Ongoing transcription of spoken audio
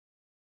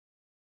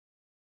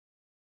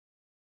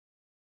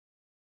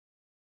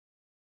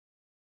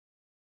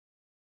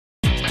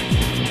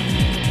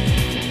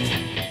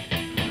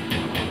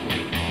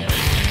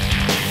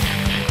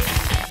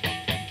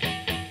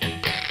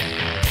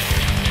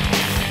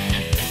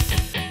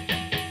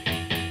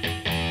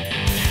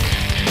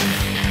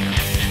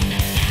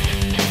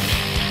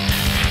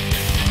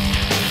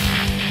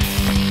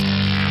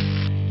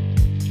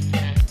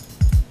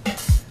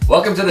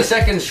welcome to the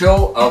second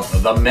show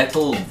of The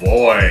Metal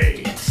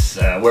Voice,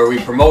 where we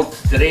promote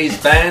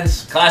today's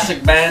bands,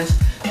 classic bands.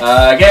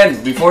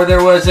 Again, before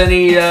there was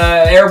any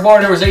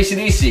Airborne, there was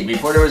AC/DC.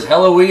 Before there was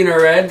Halloween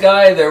or Ed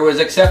Guy, there was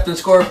Accept and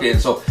Scorpion.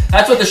 So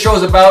that's what the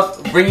show's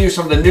about, bringing you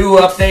some of the new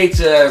updates,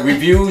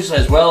 reviews,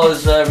 as well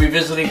as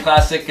revisiting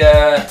classic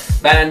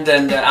band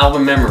and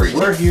album memories.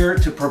 We're here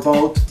to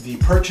promote the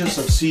purchase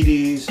of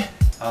CDs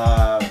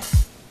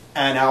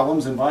and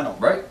albums and vinyl.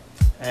 Right.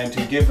 And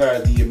to give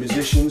the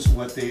musicians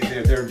what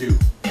their due.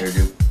 Their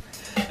due.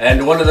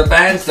 And one of the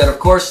bands that, of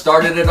course,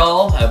 started it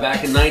all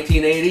back in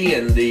 1980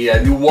 in the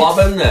New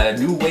Wobbin,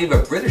 new wave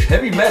of British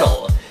heavy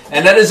metal.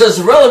 And that is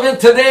as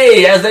relevant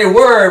today as they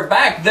were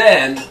back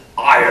then,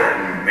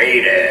 Iron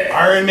Maiden.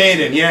 Iron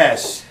Maiden,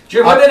 yes.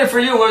 Jim, what did it for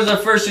you? What was the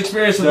first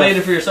experience with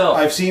Maiden for yourself?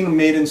 I've seen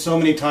Maiden so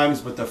many times,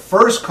 but the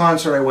first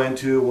concert I went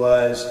to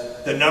was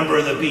The Number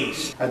of the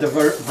Beast at the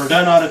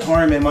Verdun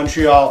Auditorium in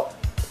Montreal.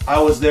 I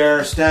was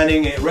there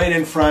standing right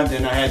in front,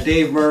 and I had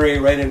Dave Murray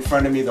right in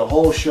front of me the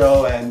whole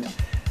show, and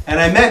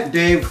I met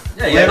Dave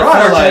later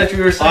on in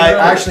life. I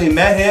actually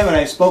met him, and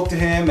I spoke to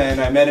him, and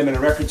I met him in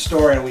a record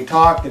store, and we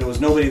talked, and there was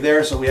nobody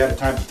there, so we had a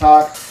time to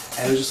talk,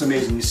 and it was just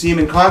amazing. You see him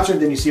in concert,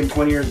 then you see him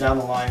 20 years down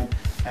the line,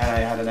 and I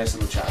had a nice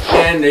little chat.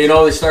 And, you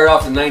know, they started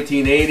off in the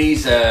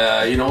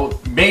 1980s, you know,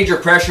 major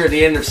pressure at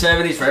the end of the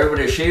 70s for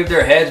everybody to shave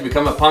their heads,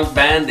 become a punk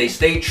band. They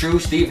stayed true.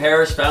 Steve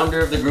Harris, founder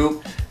of the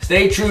group,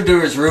 stayed true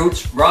to his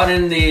roots, brought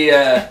in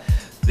the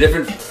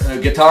different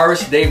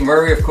guitarists. Dave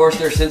Murray, of course,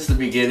 there since the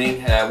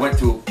beginning. Went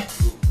through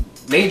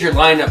major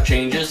lineup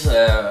changes.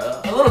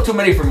 A little too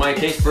many for my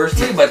taste,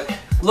 personally, but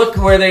look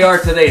where they are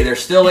today. They're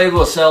still able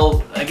to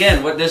sell,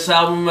 again, what this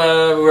album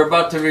we're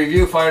about to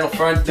review, Final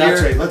Frontier.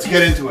 That's right, let's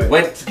get into it.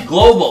 Went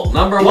global,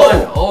 #1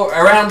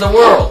 around the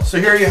world. So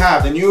here you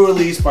have the new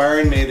release by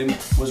Iron Maiden,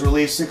 was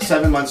released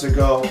 6-7 months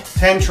ago.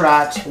 10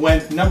 tracks,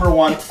 went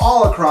 #1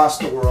 all across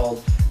the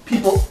world.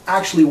 People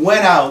actually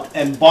went out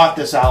and bought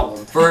this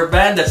album. For a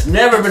band that's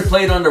never been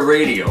played on the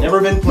radio.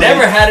 Never been played.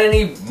 Never had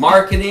any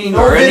marketing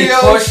or any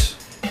push.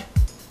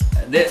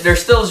 They're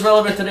still as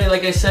relevant today,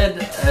 like I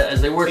said,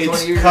 as they were 20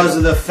 years ago. It's because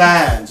of the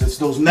fans. It's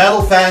those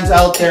metal fans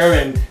out there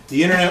in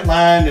the internet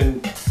land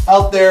and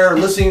out there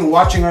listening,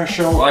 watching our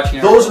show.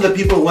 Those are the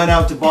people who went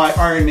out to buy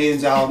Iron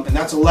Maiden's album, and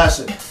that's a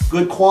lesson.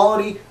 Good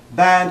quality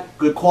band,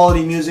 good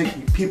quality music.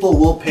 People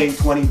will pay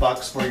 20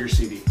 bucks for your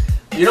CD.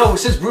 You know,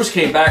 since Bruce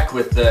came back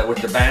with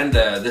the band,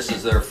 this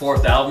is their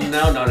 4th album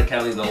now, not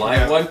accounting the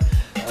live one.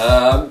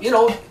 You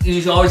know,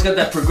 he's always got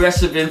that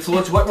progressive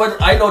influence.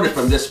 What I noted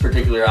from this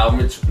particular album,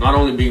 it's not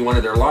only being one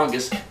of their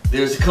longest,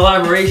 there's a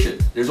collaboration.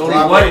 There's only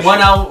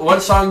one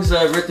song's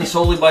written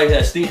solely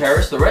by Steve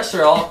Harris. The rest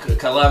are all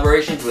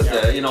collaborations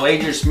with you know,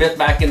 Adrian Smith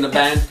back in the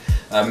band.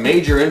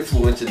 Major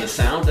influence in the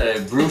sound.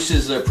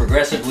 Bruce's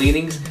progressive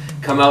leanings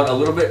come out a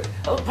little bit,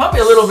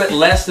 probably a little bit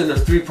less than the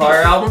 3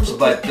 prior albums,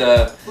 but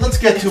let's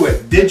get to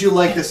it. Did you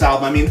like this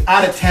album? I mean,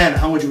 out of 10,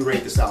 how would you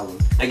rate this album?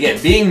 Again,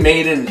 being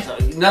Maiden,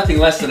 nothing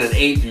less than an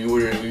 8. You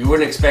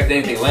wouldn't expect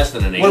anything less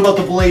than an 8. What about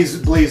the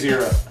Blaze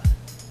era?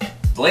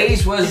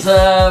 Blaze was,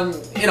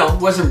 you know,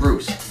 wasn't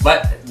Bruce,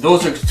 but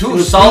those are two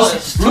solid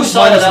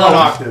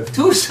albums.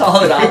 Two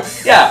solid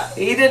albums. Yeah,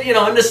 he did. You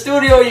know, in the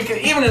studio,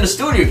 even in the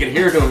studio, you could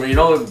hear him, you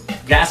know,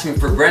 gasping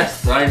for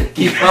breath, trying to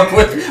keep up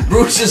with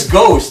Bruce's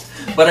ghost.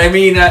 But I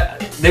mean,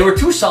 they were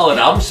 2 solid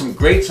albums. Some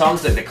great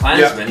songs. Like The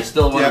Klansman is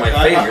still one of my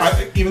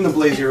favorites. Even the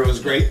Blaze era was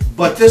great.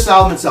 But this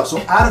album itself. So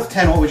out of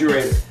 10, what would you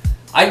rate it?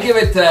 I give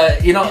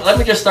it. You know, let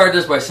me just start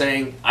this by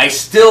saying I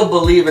still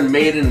believe in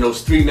Maiden.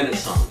 Those 3-minute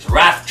songs,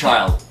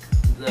 Wrathchild,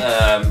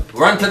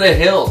 Run to the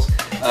Hills.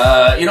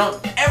 You know,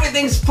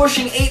 everything's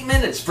pushing 8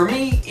 minutes. For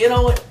me, you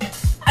know,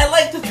 I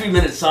like the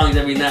 3-minute songs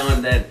every now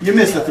and then. You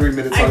miss the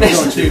 3-minute songs, I miss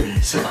the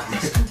 3-minute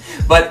songs.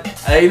 But,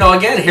 you know,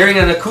 again, hearing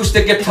an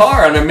acoustic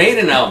guitar on a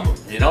Maiden album.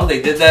 You know,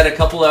 they did that a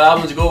couple of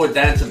albums ago with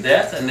Dance of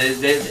Death, and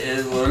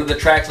one of the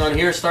tracks on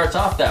here starts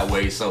off that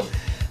way. So,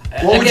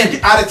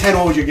 out of 10,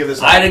 what would you give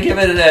this album? I'd give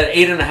it an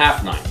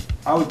 8.5, 9.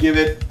 I would give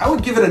it a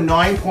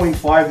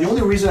 9.5. The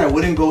only reason I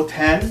wouldn't go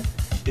 10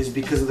 is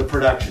because of the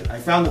production. I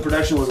found the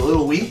production was a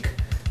little weak.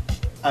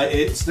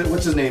 What's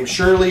his name?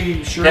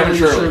 Kevin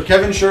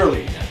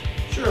Shirley.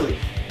 Shirley.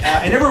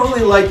 I never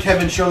really liked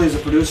Kevin Shirley as a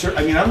producer.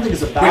 I mean, I don't think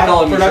it's a bad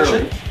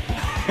production.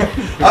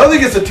 I don't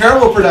think it's a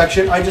terrible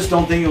production. I just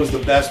don't think it was the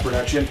best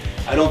production.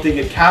 I don't think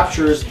it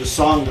captures the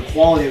song, the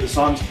quality of the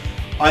songs.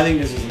 I think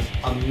this is an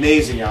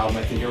amazing album.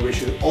 I think everybody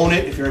should own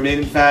it if you're a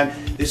Maiden fan.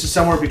 This is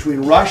somewhere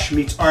between Rush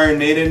meets Iron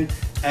Maiden,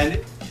 and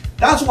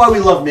that's why we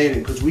love Maiden,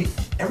 because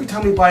every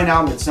time we buy an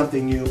album, it's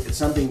something new. It's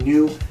something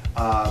new.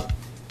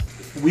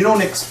 We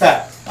don't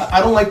expect. I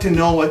don't like to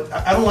know what.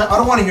 I don't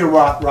want to hear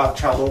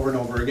Wrathchild over and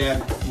over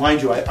again.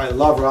 Mind you, I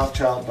love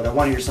Wrathchild, but I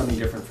want to hear something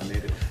different from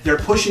Maiden. They're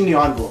pushing the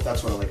envelope.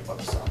 That's what I like about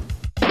this album.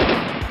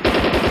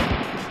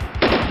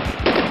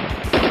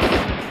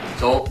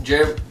 So,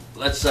 Jim,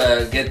 let's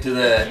get to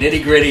the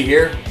nitty-gritty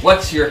here.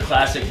 What's your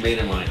classic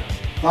Maiden lineup?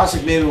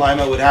 Classic Maiden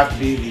lineup would have to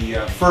be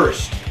the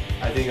first.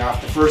 I think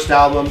off the first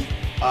album,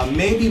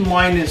 maybe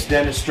minus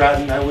Dennis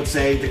Stratton. I would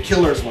say the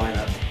Killers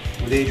lineup.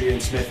 with Adrian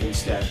Smith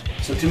instead.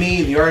 So to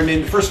me,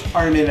 the first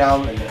Iron Maiden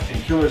album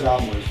and Killers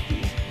album was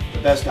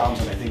the best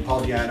albums, and I think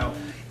Paul Di'Anno.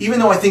 Even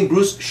though I think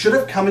Bruce should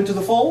have come into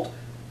the fold,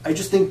 I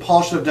just think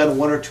Paul should have done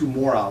one or two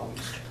more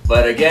albums.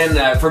 But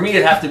again, for me,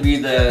 it'd have to be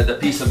the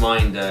Peace of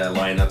Mind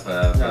lineup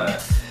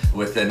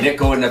with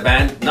Nico in the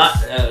band. Not,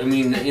 I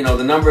mean, you know,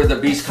 the Number of the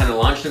Beast kind of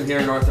launched him here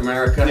in North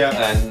America,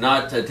 and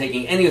not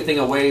taking anything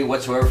away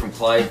whatsoever from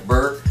Clive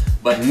Burr.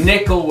 But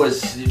Nico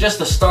was just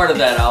the start of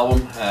that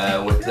album,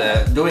 with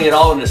doing it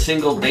all in a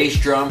single bass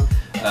drum.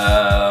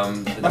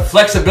 The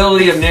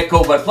flexibility of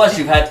Nico, but plus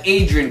you've had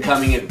Adrian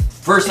coming in.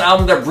 First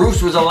album that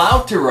Bruce was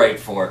allowed to write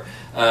for.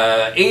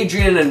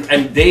 Adrian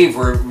and Dave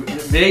were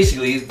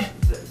basically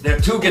the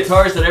two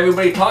guitars that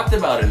everybody talked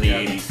about in the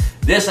 80s.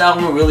 This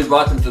album really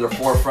brought them to the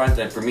forefront,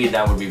 and for me,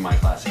 that would be my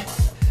classic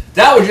lineup.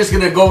 Now we're just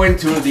going to go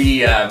into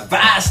the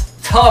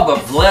vast tub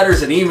of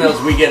letters and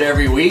emails we get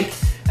every week.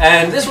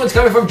 And this one's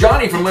coming from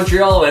Johnny from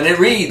Montreal, and it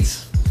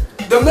reads,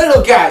 The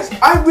Metal Guys,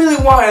 I really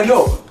want to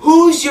know,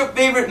 who's your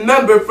favorite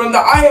member from the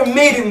Iron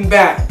Maiden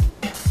band?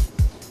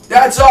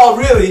 That's all,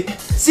 really.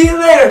 See you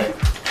later.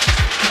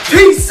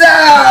 Peace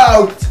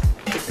out!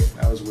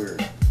 That was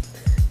weird.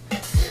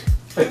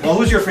 Well,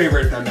 who's your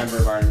favorite member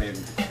of Iron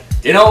Maiden?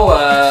 You know,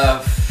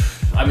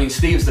 I mean,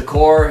 Steve's the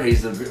core,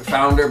 he's the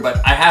founder,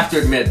 but I have to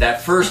admit,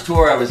 that first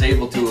tour I was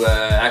able to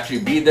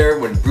actually be there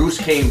when Bruce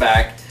came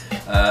back.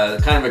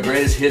 Kind of a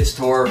greatest hits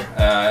tour.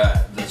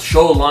 The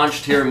show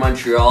launched here in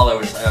Montreal. I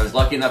was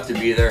lucky enough to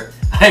be there.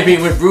 I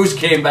mean, when Bruce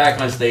came back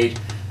on stage,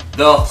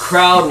 the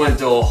crowd went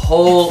to a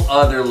whole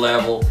other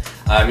level.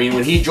 I mean,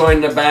 when he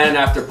joined the band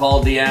after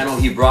Paul Di'Anno,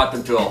 he brought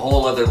them to a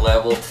whole other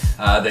level.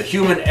 The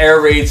human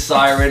air raid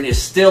siren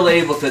is still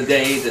able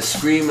today to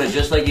scream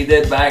just like he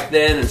did back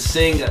then and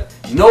sing.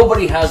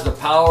 Nobody has the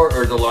power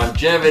or the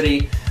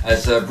longevity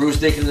as Bruce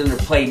Dickinson to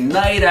play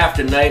night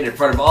after night in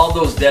front of all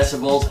those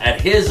decibels at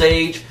his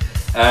age.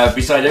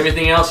 Besides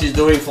everything else he's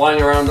doing,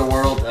 flying around the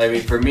world, I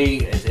mean, for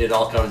me, it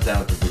all comes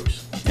down to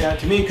Bruce. Yeah,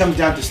 to me, it comes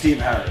down to Steve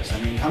Harris. I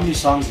mean, how many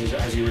songs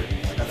has he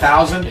written? Like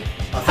 1,000?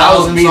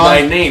 1,000 be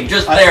thy name,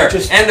 just there,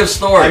 end of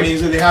story. I mean,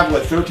 so they have,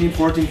 what, 13,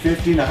 14,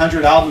 15,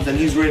 100 albums, and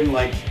he's written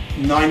like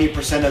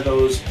 90% of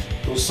those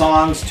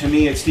songs. To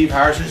me, it's Steve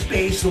Harris's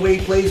bass, the way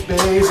he plays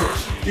bass.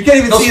 You can't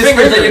even see his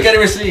fingers that you can't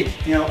even see.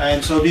 You know,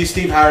 and so it'd be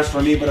Steve Harris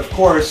for me, but of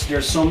course,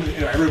 there's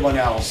everyone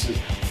else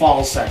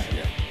falls second.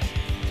 Yeah.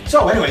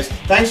 So anyways,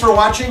 thanks for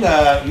watching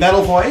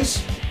Metal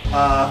Voice.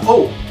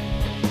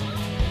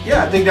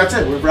 Yeah, I think that's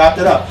it. We've wrapped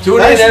it up.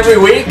 Tune in every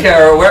week.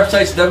 Our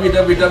website's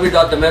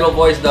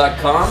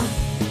www.themetalvoice.com.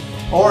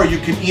 Or you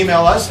can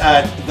email us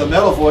at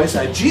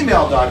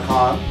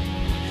themetalvoice@gmail.com.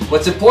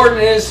 What's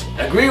important is,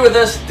 agree with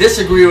us,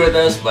 disagree with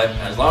us, but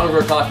as long as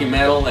we're talking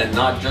metal and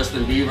not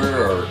Justin Bieber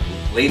or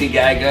Lady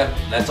Gaga,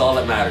 that's all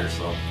that matters.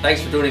 So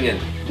thanks for tuning in.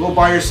 Go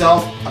buy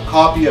yourself a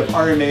copy of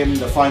Iron Maiden,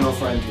 The Final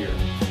Frontier.